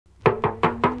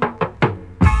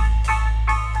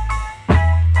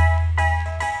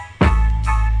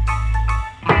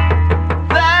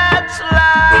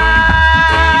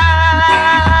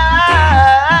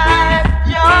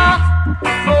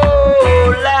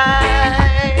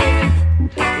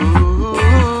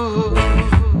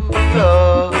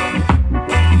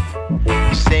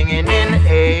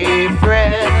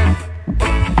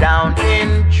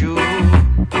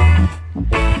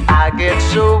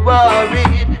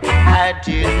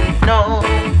didn't know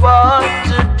what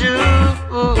to do.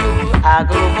 I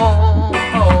go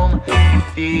home,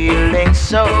 feeling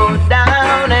so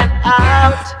down and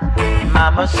out.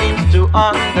 Mama seems to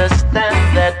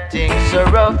understand that things are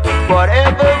rough.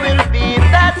 Whatever will be,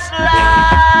 that's life.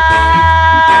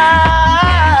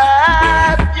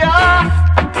 Your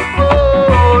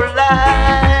whole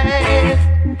life.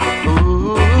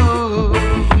 Ooh,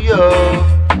 yo,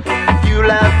 you'll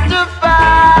have to fight.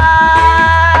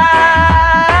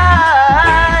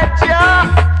 Your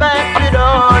fight with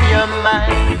all your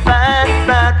might. Fight,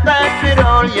 fight, fight with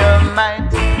all your might.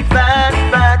 Fight,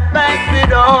 fight, fight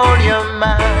with all your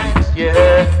might.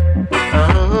 Yeah.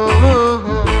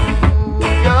 Ooh,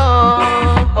 yo.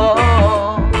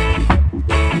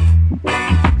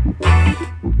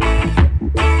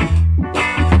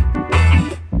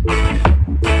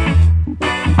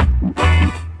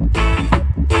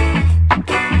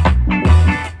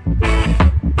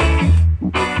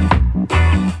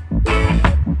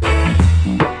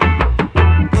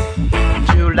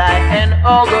 July and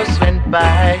August went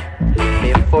by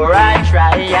before I try.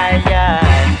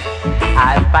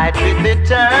 I fight with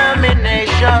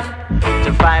determination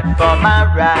to fight for my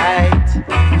right.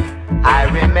 I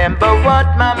remember what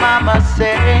my mama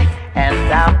said,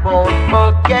 and I won't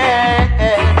forget.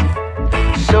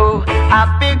 So I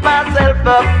pick myself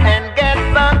up and get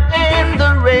back in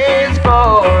the race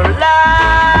for life.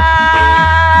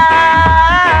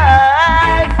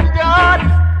 God,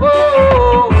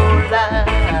 oh,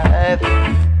 life.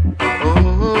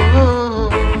 Ooh,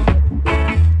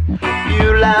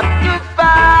 you'll have to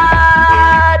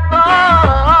fight,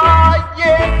 boy,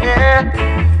 yeah.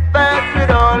 Fight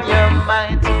with all your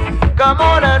might. Come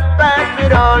on and fight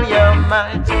with all your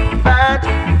might. Fight,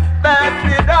 fight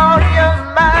with all your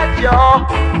might, yo.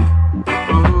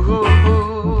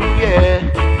 Ooh, yeah.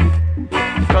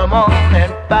 Come on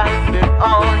and fight with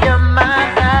all